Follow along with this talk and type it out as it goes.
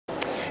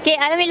Okay,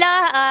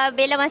 Alhamdulillah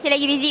Bella masih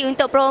lagi busy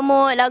untuk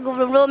promote lagu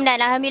Vroom Vroom, dan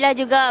Alhamdulillah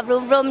juga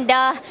Vroom Vroom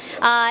dah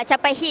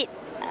capai hit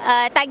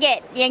target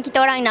yang kita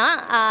orang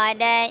nak,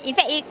 dan in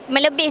fact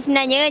melebih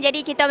sebenarnya.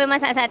 Jadi kita memang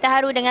sangat-sangat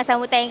terharu dengan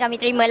sambutan yang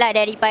kami terima lah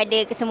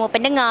daripada semua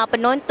pendengar,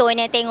 penonton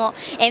yang tengok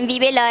MV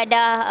Bella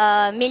dah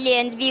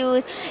millions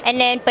views,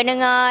 and then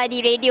pendengar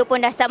di radio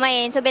pun dah start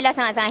main. So Bella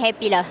sangat-sangat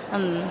happy lah.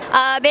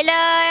 Bella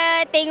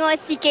tengok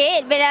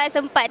sikit, Bella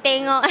sempat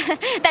tengok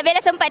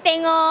Bella sempat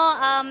tengok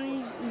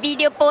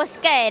video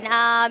post kan.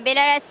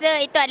 Bella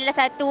rasa itu adalah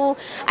satu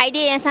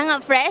idea yang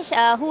sangat fresh.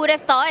 Who would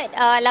have thought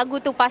lagu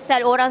tu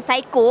pasal orang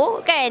psycho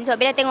kan, sebab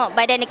Bella tengok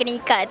badan dia kena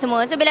ikat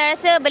semua. So Bella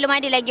rasa belum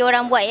ada lagi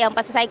orang buat yang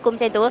pasal psycho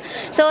macam tu.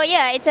 So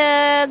yeah, it's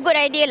a good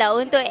idea lah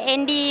untuk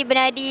Andi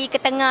Bernadee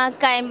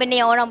ketengahkan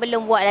benda yang orang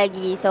belum buat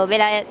lagi. So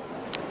Bella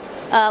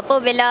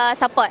Bella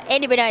support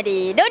Andi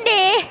Bernadee.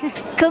 Donde.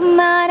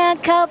 Kemana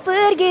kau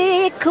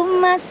pergi,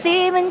 ku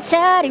masih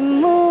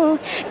mencarimu.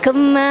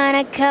 Kemana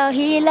kau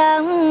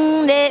hilang,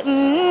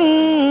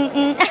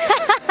 Kemana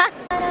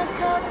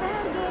kau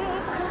pergi,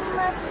 ku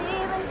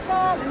masih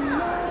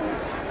mencarimu.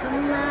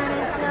 Kemana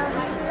kau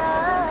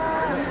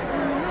hilang,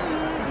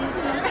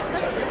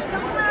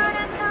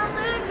 Kemana kau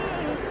pergi,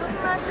 ku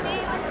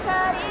masih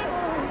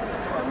mencarimu.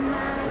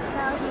 Kemana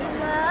kau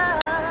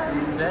hilang.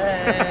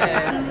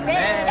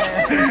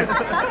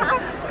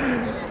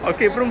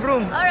 Okay, Vroom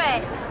Vroom.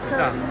 Alright.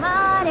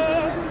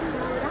 Kemarin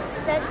ku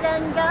rasa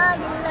janggal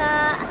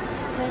gila,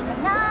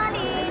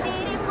 kenali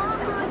dirimu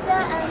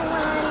pujaan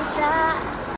wanita.